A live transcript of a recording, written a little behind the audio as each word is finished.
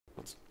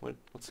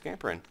What's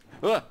scampering?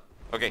 Ah,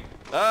 okay.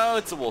 Oh,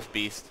 it's a wolf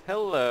beast.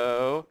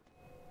 Hello.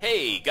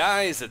 Hey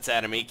guys, it's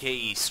Adam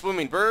aka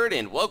Swimming Bird,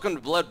 and welcome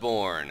to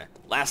Bloodborne.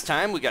 Last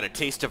time we got a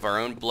taste of our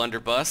own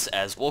Blunderbuss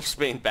as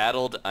Wolfsbane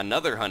battled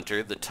another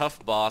hunter, the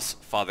tough boss,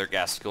 Father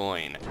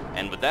Gascoigne.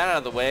 And with that out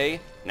of the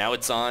way, now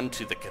it's on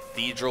to the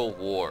Cathedral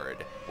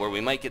Ward, where we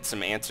might get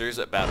some answers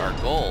about our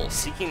goal,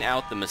 seeking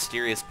out the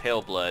mysterious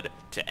Paleblood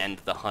to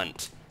end the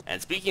hunt.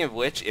 And speaking of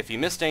which, if you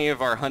missed any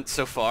of our hunts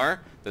so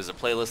far, there's a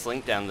playlist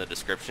link down in the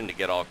description to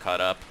get all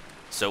caught up.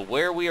 So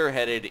where we are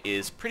headed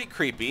is pretty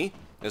creepy.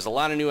 There's a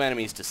lot of new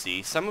enemies to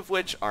see, some of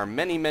which are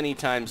many, many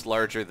times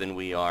larger than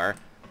we are,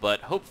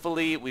 but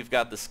hopefully we've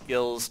got the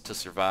skills to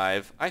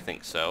survive. I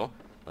think so.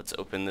 Let's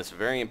open this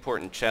very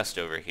important chest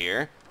over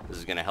here. This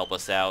is going to help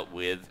us out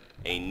with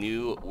a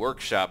new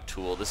workshop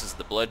tool. This is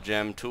the blood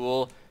gem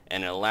tool,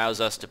 and it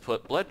allows us to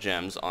put blood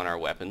gems on our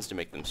weapons to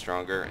make them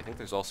stronger. I think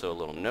there's also a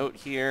little note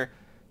here.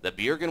 The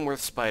Byrgenwerth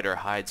spider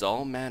hides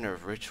all manner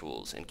of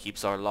rituals and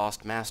keeps our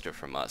lost master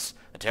from us.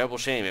 A terrible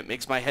shame. It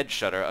makes my head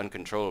shudder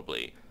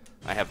uncontrollably.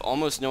 I have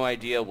almost no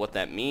idea what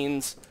that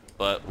means,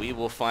 but we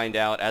will find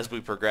out as we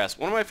progress.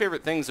 One of my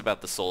favorite things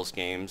about the Souls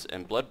games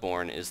and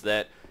Bloodborne is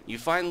that you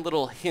find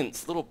little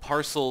hints, little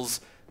parcels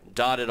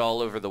dotted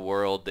all over the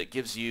world that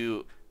gives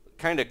you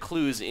kind of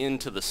clues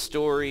into the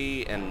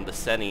story and the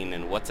setting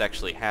and what's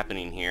actually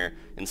happening here.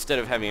 Instead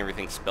of having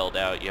everything spelled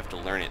out, you have to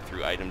learn it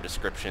through item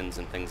descriptions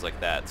and things like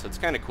that. So it's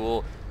kind of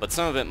cool, but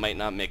some of it might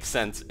not make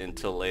sense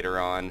until later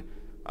on.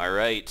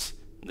 Alright.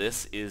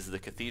 This is the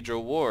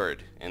Cathedral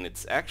Ward, and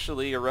it's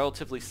actually a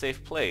relatively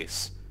safe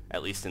place,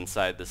 at least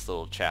inside this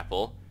little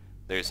chapel.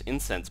 There's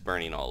incense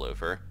burning all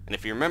over, and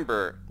if you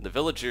remember, the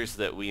villagers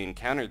that we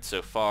encountered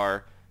so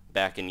far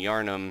back in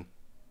Yharnam,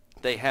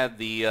 they had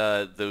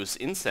those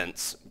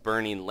incense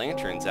burning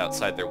lanterns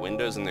outside their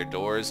windows and their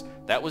doors.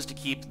 That was to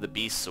keep the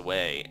beasts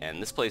away,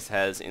 and this place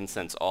has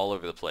incense all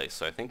over the place,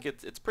 so I think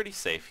it's pretty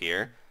safe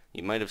here.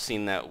 You might have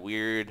seen that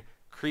weird,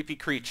 creepy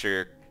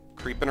creature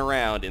creeping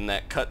around in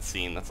that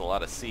cutscene. That's a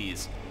lot of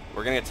C's.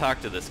 We're gonna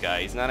talk to this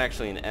guy. He's not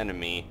actually an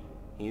enemy.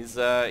 He's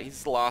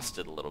lost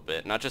it a little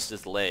bit. Not just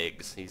his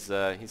legs. He's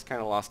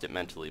kind of lost it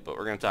mentally. But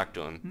we're gonna talk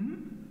to him.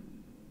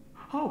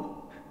 Hmm?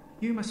 Oh,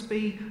 you must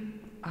be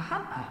a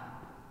hunter.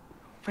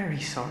 Very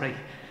sorry.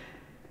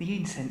 The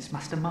incense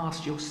must have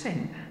masked your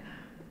scent.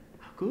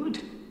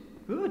 Good,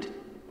 good.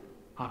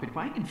 I've been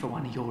waiting for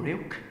one of your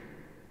ilk.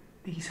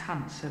 These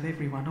hunts have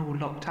everyone all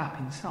locked up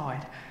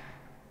inside,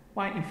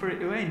 waiting for it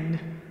to end.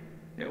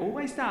 It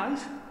always does,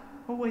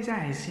 always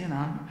has, you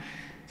know,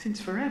 since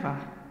forever.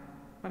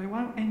 But it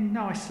won't end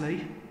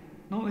nicely,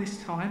 not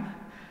this time.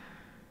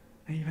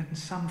 Even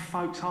some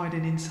folks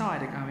hiding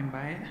inside are going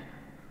bad.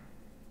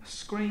 The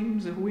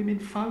screams of women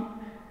folk,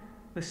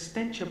 the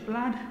stench of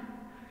blood,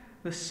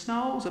 the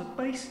snarls of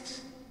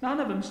beasts, none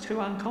of them's too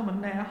uncommon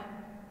now.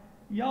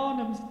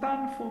 Yharnam's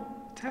done for,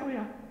 I tell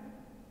ya.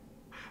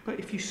 But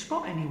if you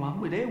spot anyone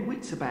with their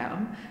wits about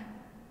them,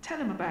 tell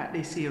them about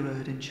this here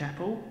Oedon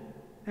chapel.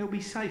 They'll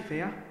be safe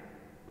here.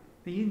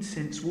 The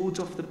incense wards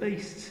off the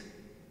beasts.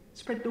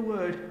 Spread the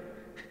word.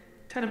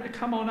 Tell them to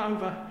come on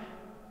over,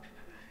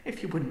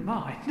 if you wouldn't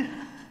mind.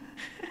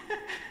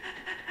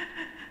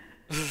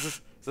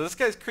 So this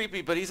guy's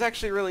creepy, but he's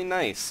actually really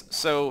nice.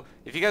 So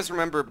if you guys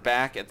remember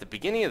back at the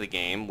beginning of the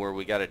game where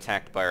we got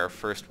attacked by our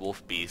first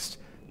wolf beast,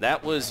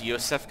 that was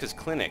Iosefka's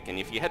clinic, and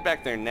if you head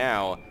back there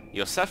now,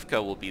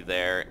 Iosefka will be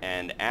there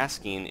and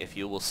asking if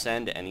you will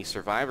send any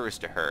survivors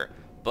to her.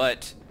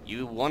 But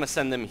you want to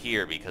send them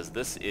here because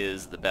this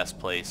is the best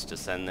place to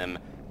send them.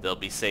 They'll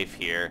be safe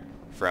here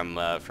from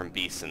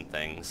beasts and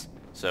things.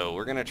 So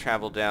we're going to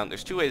travel down.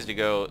 There's two ways to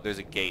go. There's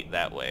a gate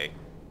that way,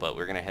 but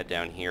we're going to head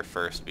down here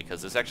first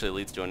because this actually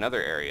leads to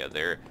another area.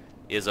 There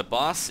is a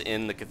boss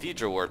in the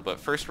Cathedral Ward, but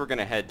first we're going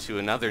to head to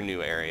another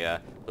new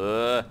area.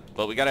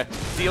 But we got to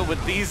deal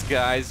with these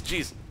guys.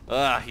 Jeez.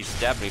 He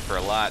stabbed me for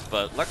a lot,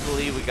 but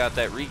luckily we got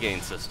that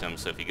regain system,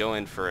 so if you go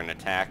in for an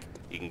attack,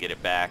 you can get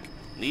it back.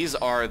 These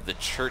are the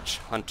church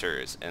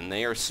hunters, and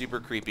they are super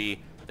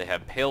creepy. They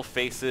have pale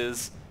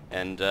faces,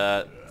 and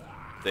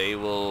they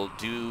will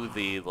do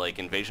the like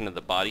invasion of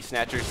the body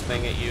snatchers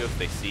thing at you. If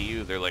they see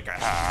you, they're like,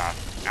 ah,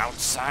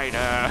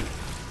 outsider,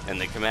 and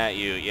they come at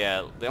you.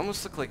 Yeah, they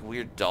almost look like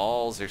weird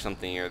dolls or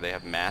something, or they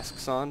have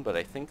masks on, but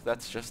I think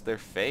that's just their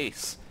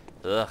face.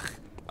 Ugh.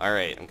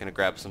 Alright, I'm gonna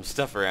grab some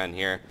stuff around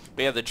here.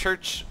 But yeah, the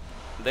church,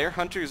 their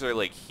hunters are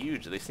like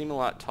huge. They seem a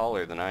lot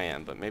taller than I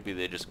am, but maybe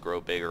they just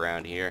grow big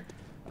around here.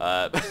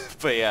 But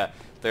yeah,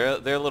 they're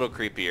a little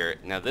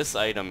creepier. Now this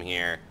item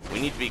here,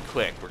 we need to be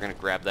quick. We're gonna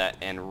grab that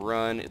and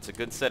run. It's a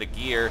good set of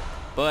gear,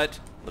 but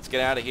let's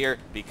get out of here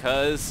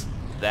because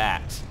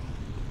that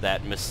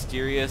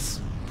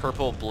mysterious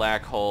purple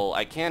black hole,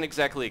 I can't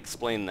exactly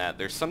explain that.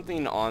 There's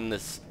something on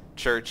this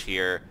church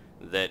here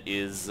that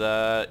is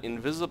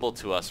invisible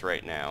to us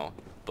right now,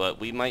 but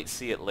we might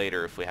see it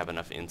later if we have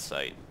enough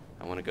insight.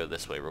 I want to go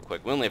this way real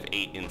quick. We only have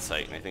 8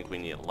 insight, and I think we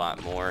need a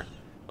lot more.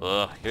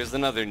 Ugh, here's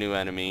another new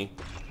enemy.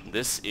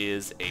 This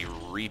is a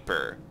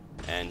Reaper.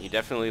 and he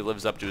definitely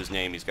lives up to his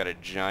name. He's got a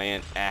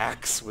giant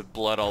axe with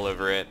blood all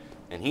over it,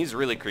 and he's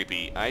really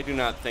creepy. I do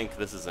not think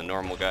this is a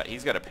normal guy.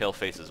 He's got a pale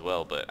face as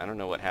well, but I don't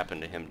know what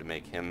happened to him to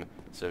make him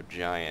so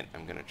giant.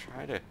 I'm gonna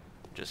try to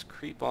just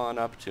creep on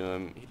up to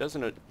him. He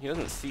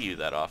doesn't see you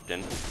that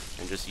often,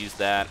 and just use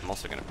that. I'm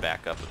also gonna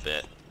back up a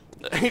bit.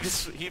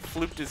 He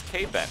fluked his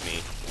cape at me.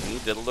 We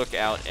need to look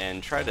out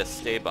and try to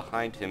stay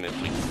behind him if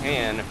we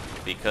can,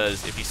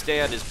 because if you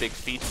stay at his big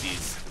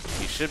feetsies,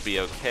 he should be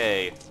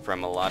okay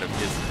from a lot of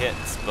his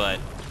hits,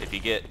 but if you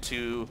get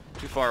too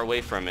far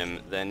away from him,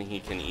 then he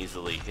can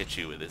easily hit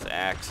you with his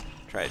axe.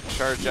 Try to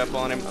charge up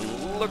on him,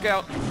 and look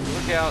out,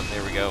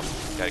 there we go.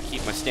 Gotta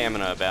keep my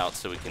stamina about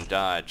so we can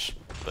dodge,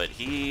 but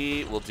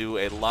he will do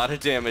a lot of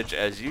damage,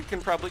 as you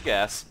can probably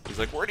guess. He's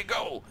like, where'd he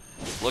go?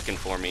 He's looking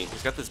for me.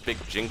 He's got this big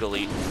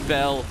jingly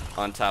bell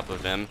on top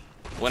of him.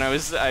 When I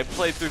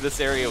played through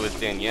this area with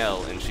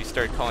Danielle, and she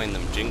started calling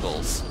them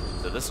jingles.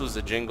 So this was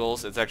a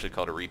jingles. It's actually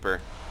called a reaper,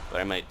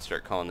 but I might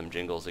start calling them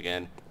jingles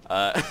again.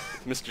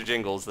 Mr.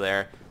 Jingles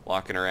there,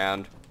 walking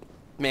around.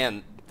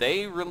 Man,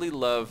 they really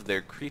love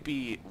their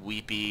creepy,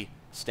 weepy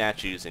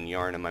statues in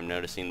Yharnam, I'm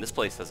noticing. This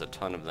place has a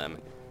ton of them.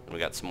 And we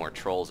got some more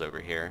trolls over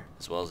here,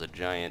 as well as a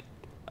giant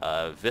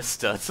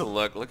vista to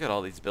look. Look at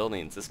all these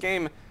buildings. This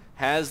game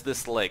has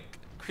this, like,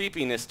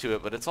 creepiness to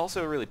it, but it's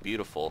also really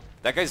beautiful.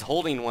 That guy's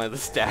holding one of the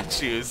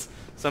statues.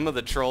 Some of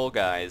the troll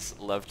guys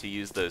love to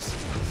use those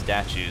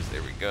statues.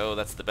 There we go.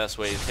 That's the best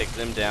way to take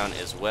them down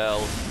as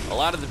well. A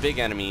lot of the big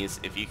enemies,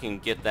 if you can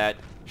get that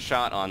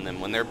shot on them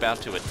when they're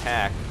about to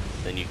attack,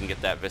 then you can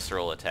get that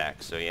visceral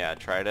attack. So yeah,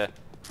 try to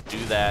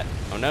do that.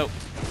 Oh no.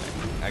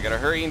 I gotta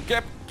hurry and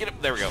get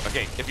up. There we go.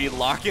 Okay, if you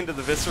lock into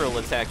the visceral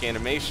attack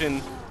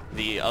animation,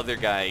 the other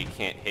guy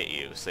can't hit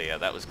you. So yeah,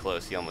 that was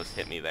close. He almost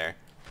hit me there.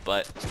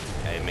 But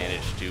I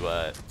managed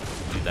to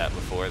do that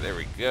before. There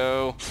we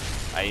go.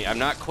 I'm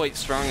not quite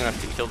strong enough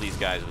to kill these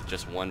guys with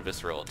just one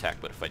visceral attack,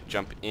 but if I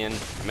jump in,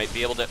 I might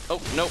be able to...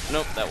 Oh,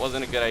 nope, that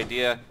wasn't a good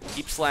idea.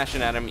 Keep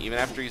slashing at him, even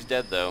after he's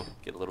dead, though.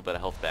 Get a little bit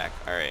of health back.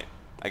 Alright,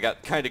 I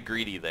got kind of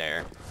greedy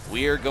there.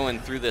 We are going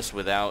through this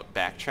without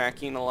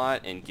backtracking a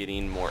lot and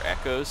getting more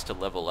echoes to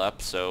level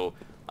up, so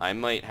I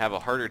might have a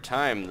harder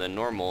time than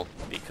normal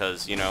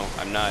because, you know,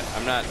 I'm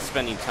not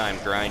spending time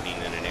grinding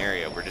in an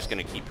area. We're just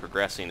going to keep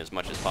progressing as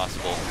much as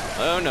possible.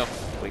 Oh no,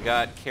 we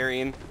got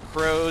Carrion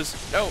crows.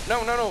 No,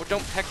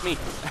 don't peck me.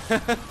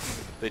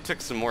 They took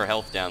some more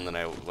health down than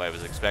I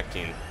was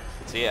expecting.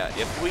 So yeah,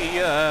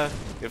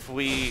 if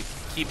we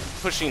keep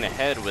pushing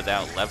ahead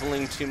without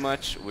leveling too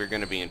much, we're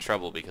going to be in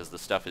trouble because the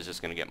stuff is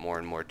just going to get more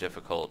and more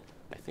difficult.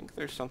 I think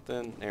there's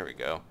something, there we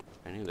go.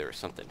 I knew there was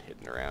something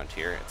hidden around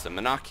here. It's a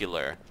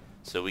Monocular.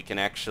 So we can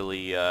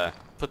actually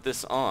put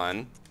this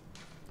on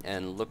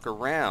and look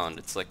around.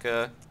 It's like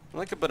a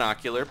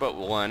binocular, but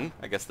one.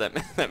 I guess that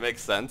that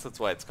makes sense. That's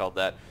why it's called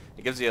that.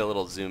 It gives you a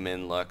little zoom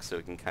in look, so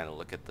we can kind of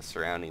look at the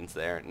surroundings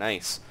there.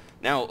 Nice.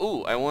 Now,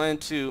 I wanted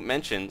to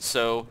mention,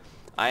 so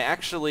I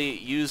actually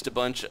used a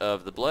bunch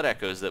of the blood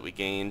echoes that we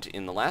gained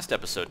in the last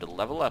episode to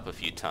level up a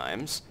few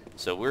times.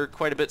 So we're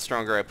quite a bit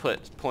stronger. I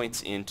put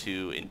points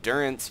into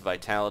endurance,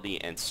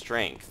 vitality, and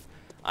strength.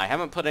 I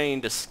haven't put any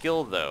into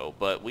skill though,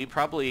 but we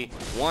probably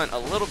want a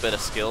little bit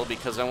of skill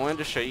because I wanted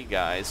to show you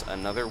guys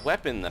another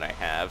weapon that I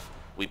have.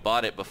 We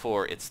bought it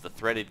before. It's the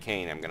threaded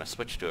cane. I'm going to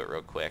switch to it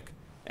real quick.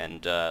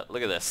 And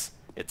look at this.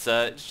 It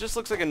just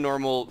looks like a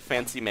normal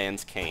fancy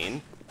man's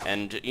cane.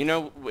 And you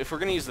know, if we're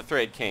going to use the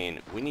threaded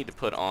cane, we need to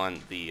put on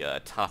the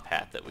top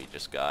hat that we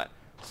just got,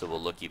 so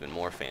we'll look even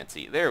more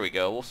fancy. There we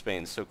go.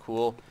 Wolfsbane's so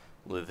cool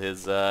with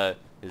his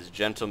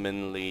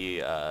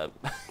gentlemanly.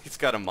 He's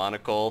got a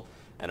monocle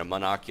and a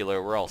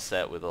monocular. We're all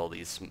set with all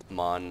these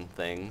mon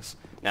things.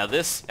 Now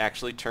this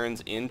actually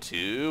turns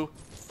into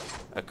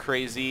a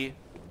crazy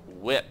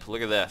whip.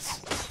 Look at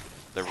this.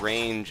 The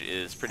range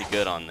is pretty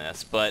good on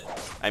this, but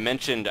I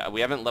mentioned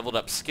we haven't leveled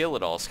up skill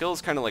at all. Skill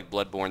is kind of like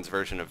Bloodborne's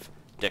version of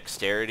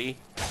dexterity,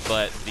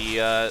 but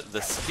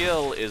the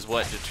skill is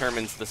what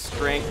determines the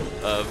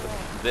strength of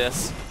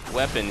this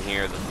weapon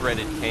here, the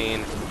threaded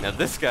cane. Now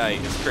this guy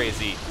is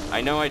crazy.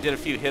 I know I did a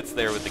few hits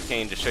there with the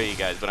cane to show you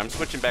guys, but I'm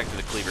switching back to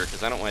the cleaver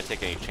because I don't want to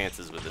take any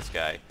chances with this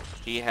guy.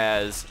 He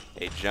has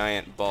a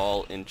giant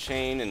ball and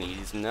chain, and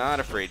he's not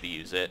afraid to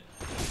use it.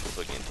 If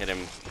we can hit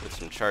him with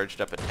some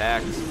charged up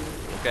attacks,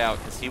 look out,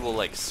 because he will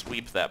like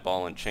sweep that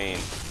ball and chain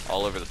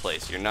all over the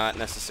place. You're not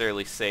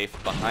necessarily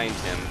safe behind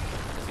him.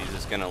 He's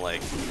just gonna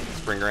like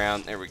spring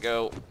around. There we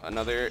go.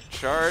 Another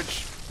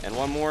charge. And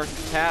one more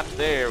tap.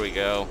 There we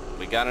go.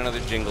 We got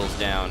another Jingles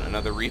down.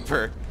 Another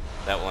Reaper.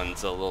 That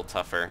one's a little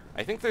tougher.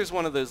 I think there's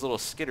one of those little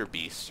skitter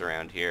beasts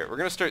around here. We're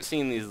gonna start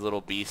seeing these little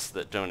beasts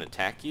that don't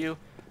attack you,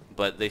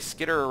 but they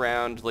skitter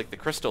around like the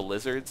crystal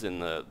lizards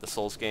in the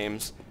Souls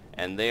games,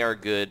 and they are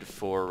good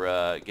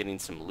for getting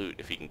some loot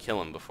if you can kill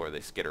them before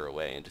they skitter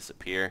away and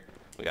disappear.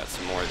 We got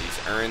some more of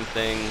these urn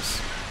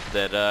things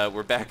that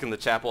were back in the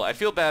chapel. I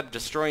feel bad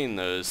destroying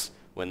those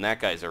when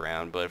that guy's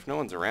around, but if no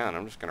one's around,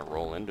 I'm just going to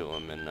roll into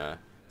him and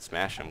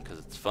smash him because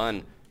it's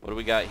fun. What do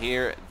we got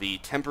here? The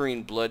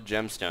Tempering Blood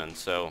Gemstone.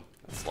 So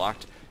it's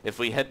locked. if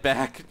we head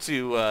back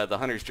to the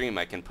Hunter's Dream,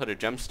 I can put a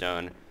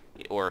gemstone,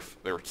 or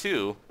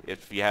two,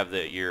 if you have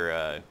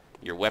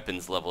your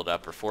weapons leveled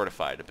up or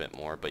fortified a bit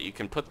more. But you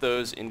can put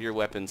those into your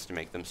weapons to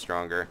make them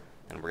stronger,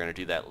 and we're going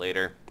to do that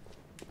later.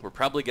 We're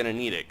probably going to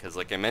need it, because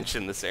like I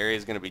mentioned, this area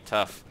is going to be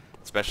tough,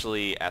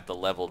 especially at the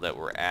level that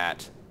we're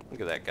at. Look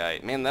at that guy.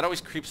 Man, that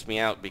always creeps me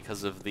out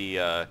because of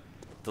the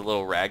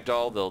little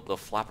ragdoll. They'll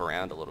flop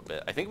around a little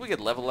bit. I think we could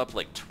level up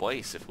like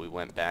twice if we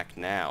went back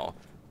now,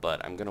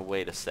 but I'm going to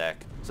wait a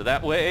sec. So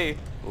that way...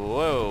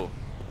 Whoa.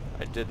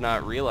 I did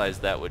not realize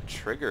that would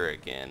trigger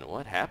again.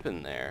 What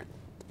happened there?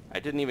 I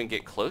didn't even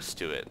get close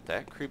to it.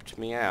 That creeped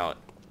me out.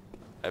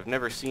 I've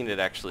never seen it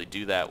actually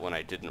do that when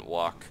I didn't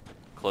walk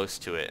close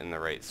to it in the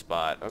right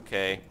spot.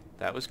 Okay,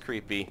 that was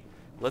creepy.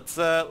 Let's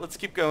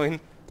keep going.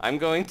 I'm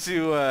going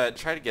to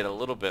try to get a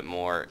little bit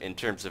more in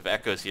terms of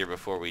echoes here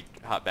before we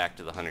hop back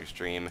to the Hunter's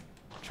Dream.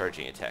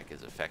 Charging attack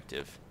is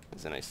effective.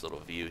 There's a nice little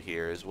view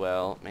here as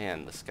well.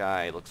 Man, the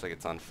sky looks like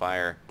it's on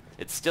fire.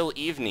 It's still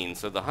evening,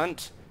 so the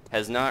hunt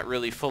has not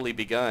really fully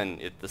begun.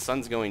 The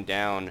sun's going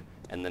down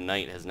and the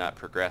night has not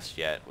progressed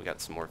yet. We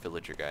got some more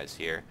villager guys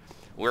here.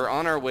 We're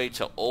on our way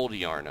to Old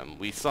Yharnam.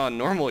 We saw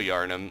normal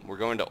Yharnam. We're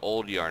going to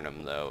Old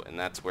Yharnam though, and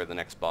that's where the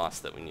next boss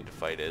that we need to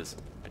fight is.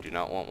 I do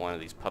not want one of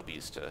these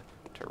puppies to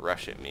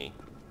rush at me.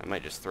 I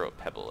might just throw a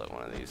pebble at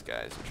one of these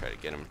guys and try to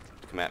get him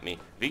to come at me.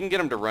 If you can get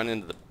them to run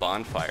into the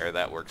bonfire,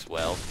 that works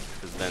well,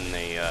 because then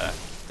they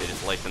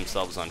just light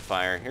themselves on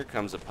fire. Here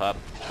comes a pup.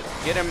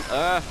 Get him,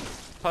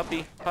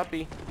 puppy,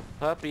 puppy,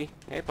 puppy.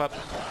 Hey, pup.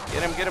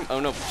 Get him. Oh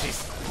no,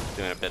 jeez,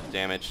 doing a bit of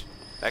damage.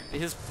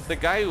 The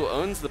guy who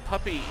owns the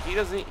puppy,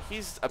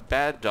 he's a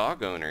bad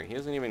dog owner. He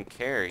doesn't even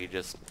care. He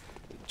just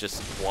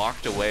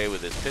walked away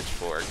with his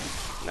pitchfork,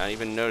 not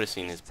even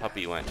noticing his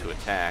puppy went to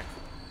attack.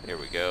 There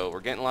we go.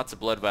 We're getting lots of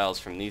blood vials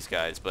from these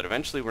guys, but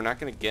eventually we're not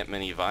going to get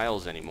many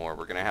vials anymore.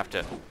 We're going to have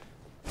to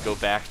go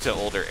back to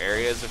older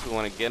areas if we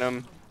want to get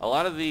them. A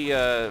lot of the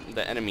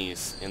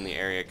enemies in the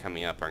area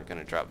coming up aren't going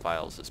to drop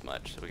vials as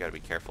much, so we got to be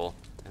careful.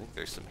 I think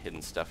there's some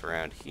hidden stuff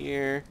around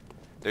here.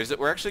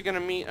 We're actually going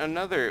to meet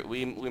another.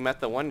 We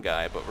met the one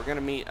guy, but we're going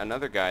to meet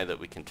another guy that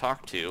we can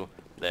talk to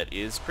that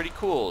is pretty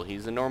cool.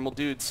 He's a normal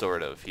dude,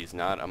 sort of. He's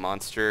not a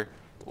monster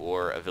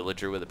or a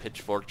villager with a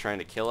pitchfork trying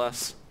to kill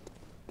us.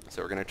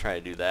 So we're going to try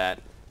to do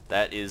that.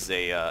 That is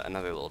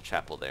another little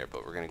chapel there,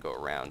 but we're going to go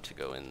around to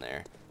go in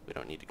there. We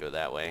don't need to go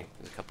that way.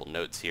 There's a couple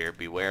notes here.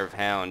 Beware of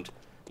Hound.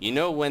 You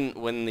know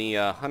when the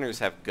hunters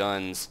have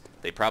guns,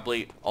 they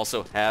probably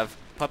also have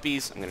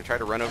puppies. I'm going to try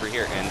to run over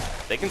here, and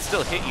they can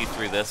still hit you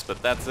through this,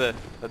 but that's a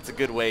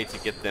good way to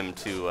get them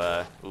to...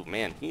 oh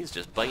man, he's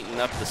just biting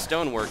up the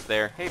stonework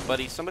there. Hey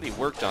buddy, somebody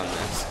worked on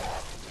this.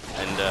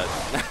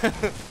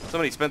 And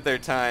somebody spent their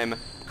time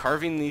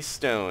carving these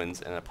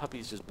stones, and a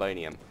puppy's just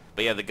biting him.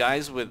 But yeah,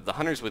 the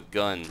hunters with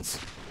guns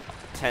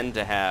tend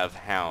to have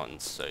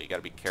hounds, so you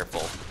gotta be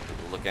careful.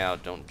 Look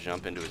out, don't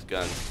jump into his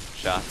gun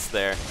shots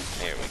there.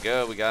 There we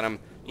go, we got him.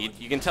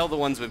 You can tell the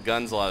ones with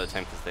guns a lot of the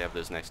time because they have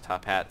those nice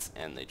top hats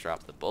and they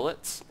drop the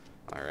bullets.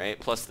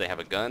 Alright, plus they have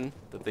a gun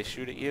that they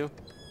shoot at you.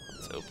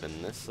 Let's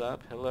open this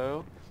up.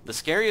 Hello. The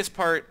scariest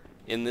part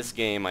in this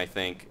game, I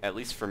think, at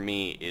least for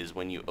me, is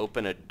when you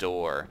open a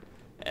door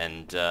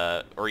and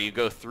or you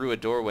go through a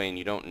doorway and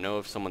you don't know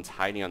if someone's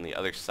hiding on the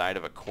other side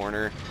of a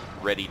corner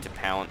ready to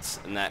pounce,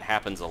 and that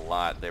happens a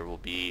lot. There will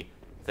be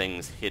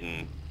things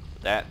hidden.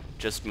 That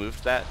just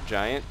moved that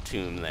giant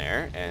tomb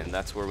there, and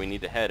that's where we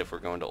need to head if we're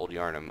going to Old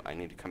Yharnam. I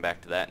need to come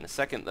back to that in a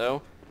second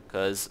though,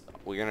 because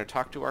we're going to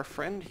talk to our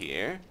friend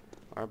here,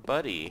 our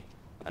buddy,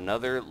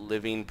 another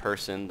living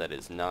person that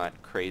is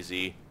not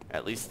crazy,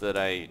 at least that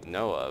I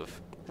know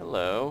of.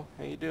 Hello,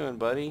 how you doing,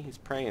 buddy? He's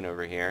praying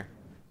over here.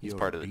 He's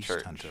part of the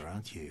church. You're a beast hunter,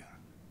 aren't you?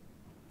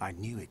 I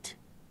knew it.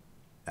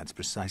 That's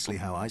precisely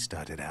how I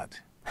started out.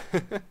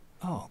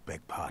 Oh,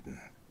 beg pardon.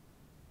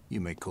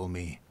 You may call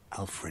me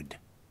Alfred,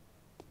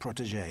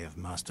 protege of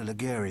Master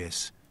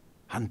Ligurius,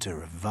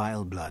 hunter of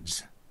vile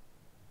bloods.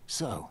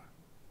 So,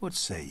 what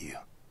say you?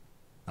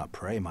 Our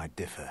prey might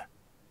differ,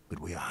 but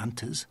we are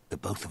hunters, the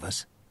both of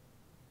us.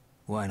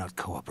 Why not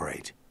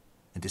cooperate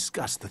and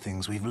discuss the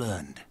things we've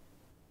learned?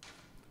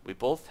 We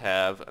both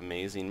have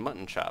amazing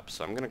mutton chops,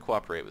 so I'm going to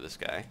cooperate with this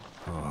guy.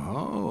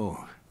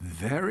 Oh,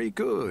 very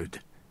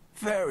good.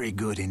 Very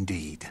good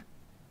indeed.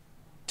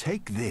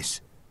 Take this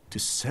to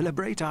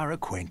celebrate our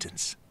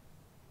acquaintance.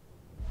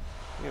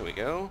 Here we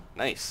go.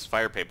 Nice.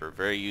 Fire paper,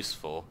 very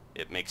useful.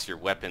 It makes your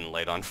weapon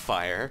light on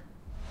fire.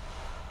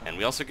 And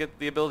we also get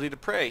the ability to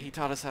pray. He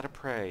taught us how to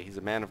pray. He's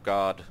a man of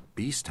God.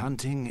 Beast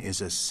hunting is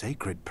a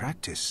sacred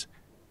practice.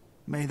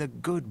 May the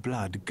good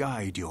blood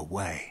guide your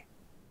way.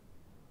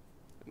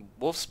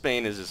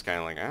 Wolfsbane is just kind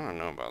of like, I don't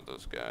know about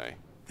this guy.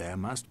 There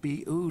must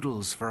be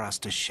oodles for us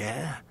to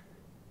share.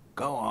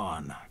 Go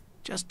on.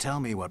 Just tell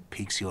me what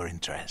piques your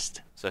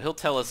interest. So he'll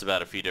tell us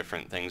about a few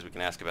different things. We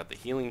can ask about the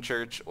Healing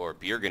Church or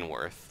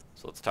Byrgenwerth.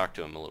 So let's talk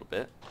to him a little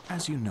bit.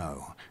 As you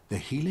know, the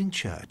Healing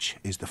Church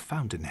is the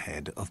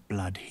fountainhead of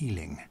blood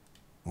healing.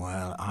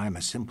 Well, I'm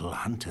a simple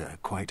hunter,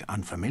 quite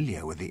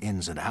unfamiliar with the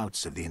ins and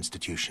outs of the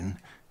institution,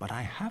 but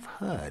I have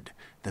heard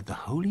that the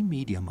holy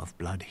medium of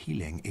blood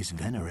healing is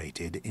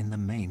venerated in the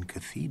main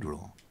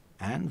cathedral,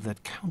 and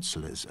that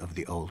counselors of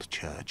the old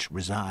church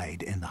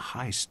reside in the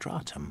high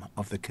stratum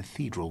of the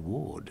cathedral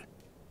ward.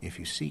 If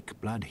you seek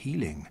blood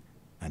healing,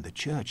 and the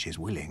church is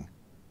willing,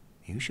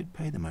 you should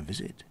pay them a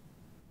visit.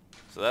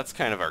 So that's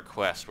kind of our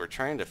quest. We're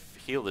trying to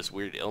heal this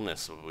weird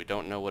illness, but we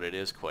don't know what it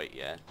is quite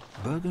yet.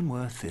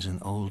 Byrgenwerth is an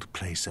old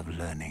place of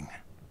learning,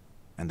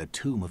 and the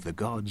Tomb of the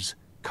Gods,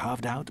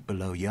 carved out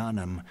below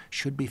Yharnam,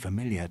 should be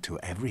familiar to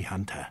every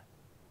hunter.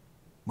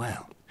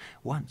 Well,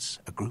 once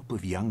a group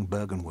of young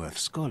Byrgenwerth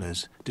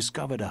scholars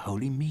discovered a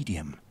holy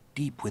medium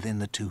deep within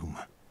the tomb.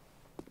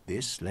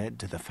 This led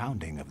to the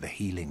founding of the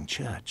Healing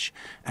Church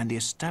and the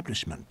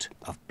establishment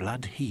of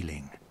blood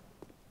healing.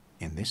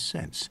 In this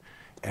sense,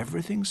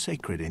 everything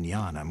sacred in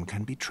Yharnam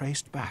can be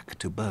traced back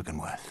to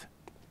Byrgenwerth.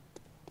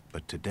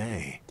 But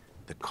today,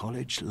 the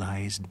college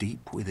lies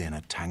deep within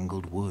a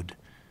tangled wood,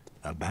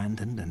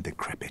 abandoned and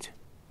decrepit.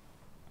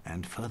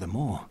 And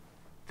furthermore,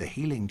 the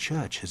Healing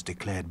Church has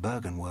declared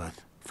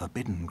Byrgenwerth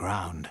forbidden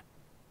ground.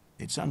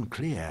 It's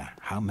unclear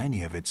how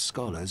many of its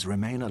scholars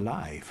remain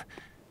alive,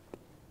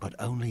 but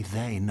only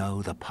they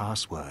know the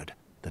password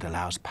that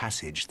allows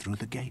passage through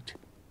the gate.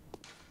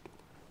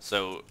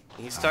 So,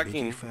 he's I bid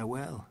talking... you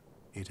farewell.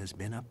 It has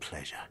been a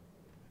pleasure.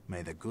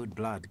 May the good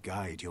blood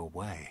guide your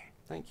way.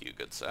 Thank you,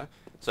 good sir.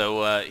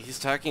 So, he's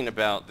talking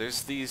about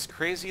there's these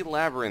crazy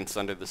labyrinths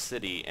under the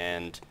city,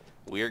 and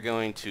we are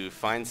going to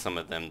find some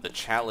of them. The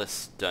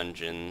chalice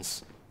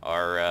dungeons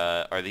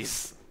are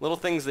these little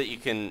things that you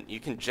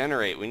can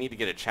generate. We need to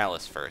get a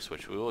chalice first,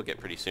 which we will get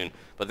pretty soon.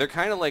 But they're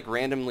kind of like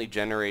randomly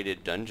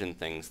generated dungeon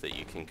things that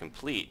you can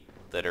complete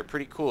that are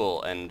pretty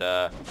cool, and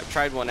I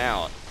tried one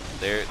out.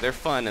 They're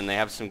fun, and they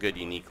have some good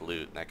unique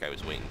loot. That guy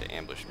was waiting to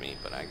ambush me,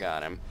 but I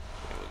got him.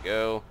 There we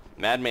go.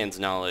 Madman's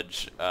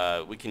knowledge,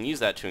 we can use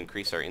that to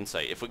increase our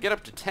insight. If we get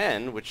up to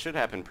 10, which should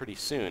happen pretty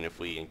soon if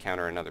we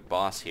encounter another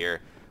boss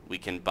here, we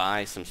can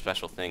buy some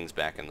special things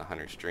back in the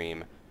Hunter's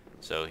Dream.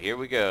 So here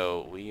we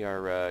go. We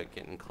are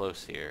getting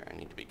close here. I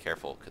need to be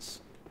careful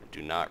because I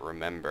do not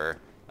remember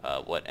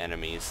what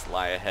enemies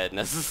lie ahead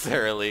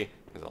necessarily.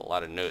 There's a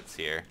lot of notes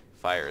here.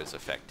 Fire is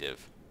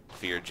effective.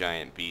 Fear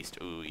giant beast.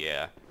 Ooh,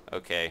 yeah.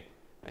 Okay.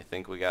 I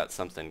think we got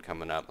something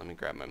coming up. Let me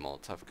grab my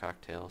Molotov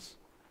cocktails.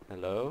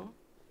 Hello?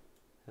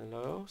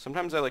 Hello?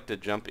 Sometimes I like to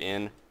jump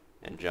in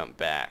and jump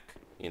back.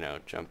 You know,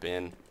 jump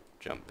in,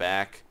 jump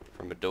back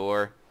from a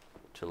door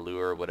to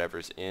lure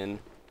whatever's in.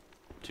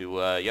 To,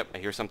 yep, I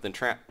hear something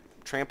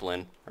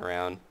trampling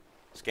around.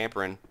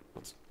 Scampering.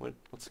 What's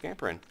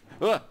scampering?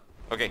 Ah!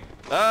 Okay.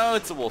 Oh,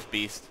 it's a wolf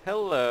beast.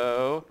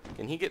 Hello.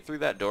 Can he get through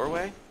that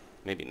doorway?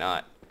 Maybe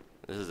not.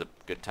 This is a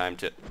good time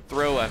to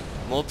throw a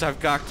Molotov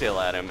cocktail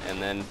at him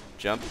and then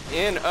jump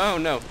in. Oh,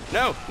 no.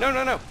 No. No,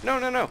 no, no. No,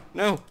 no, no.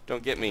 No.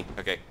 Don't get me.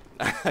 Okay.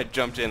 I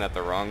jumped in at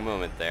the wrong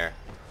moment there.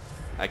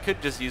 I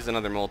could just use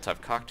another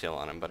Molotov cocktail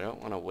on him, but I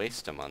don't want to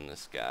waste them on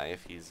this guy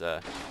if he's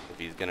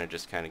gonna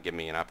just kind of give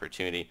me an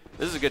opportunity.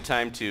 This is a good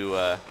time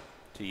to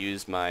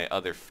use my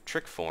other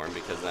trick form,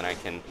 because then I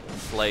can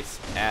slice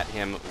at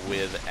him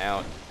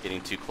without getting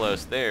too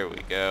close. There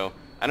we go.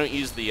 I don't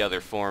use the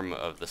other form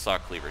of the saw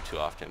cleaver too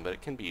often, but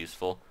it can be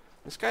useful.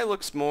 This guy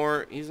looks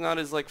more, he's not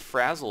as like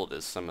frazzled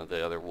as some of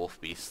the other wolf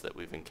beasts that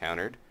we've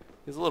encountered.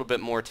 He's a little bit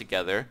more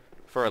together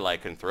for a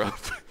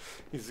lycanthrope.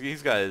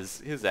 he's got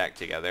his act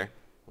together.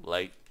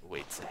 Light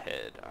waits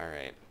ahead.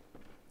 Alright.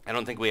 I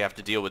don't think we have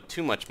to deal with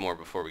too much more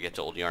before we get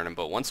to Old Yharnam,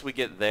 but once we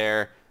get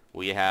there,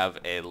 we have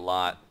a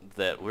lot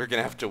that we're going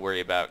to have to worry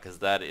about, because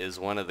that is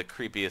one of the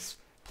creepiest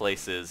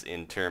places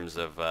in terms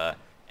of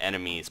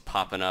enemies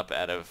popping up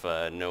out of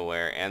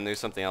nowhere, and there's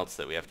something else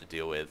that we have to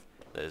deal with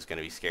that is going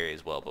to be scary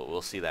as well, but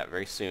we'll see that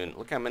very soon.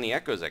 Look how many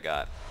echoes I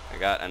got. I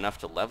got enough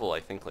to level, I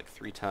think, like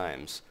 3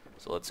 times.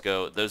 So let's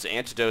go. Those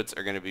antidotes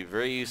are going to be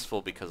very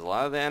useful, because a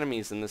lot of the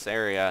enemies in this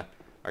area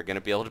are going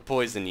to be able to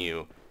poison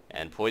you,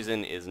 and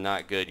poison is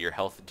not good. Your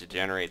health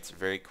degenerates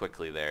very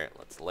quickly there.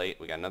 Let's light.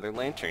 We got another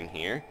lantern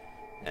here,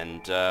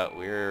 and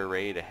we're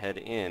ready to head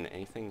in.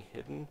 Anything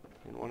hidden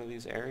in one of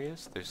these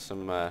areas? There's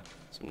some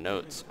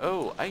notes.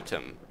 Oh,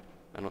 item.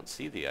 I don't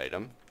see the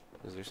item.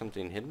 Is there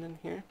something hidden in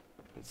here?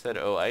 It said,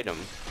 oh, item.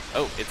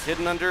 Oh, it's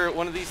hidden under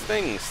one of these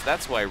things.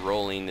 That's why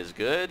rolling is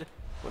good.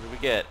 What did we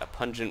get? A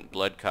pungent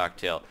blood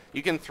cocktail.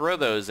 You can throw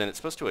those, and it's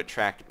supposed to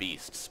attract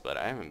beasts, but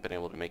I haven't been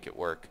able to make it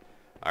work.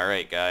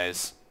 Alright,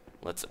 guys.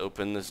 Let's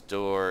open this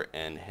door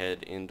and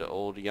head into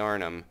Old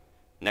Yharnam.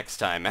 Next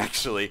time,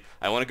 actually.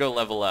 I want to go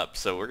level up,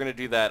 so we're going to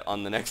do that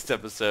on the next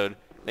episode.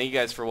 Thank you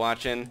guys for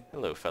watching.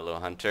 Hello, fellow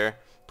hunter.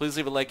 Please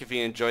leave a like if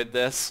you enjoyed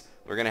this.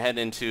 We're going to head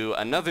into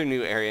another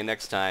new area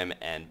next time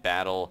and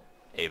battle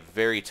a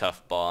very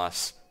tough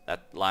boss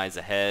that lies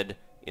ahead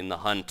in the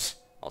hunt.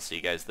 I'll see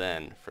you guys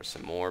then for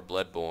some more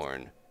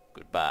Bloodborne.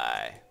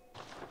 Goodbye.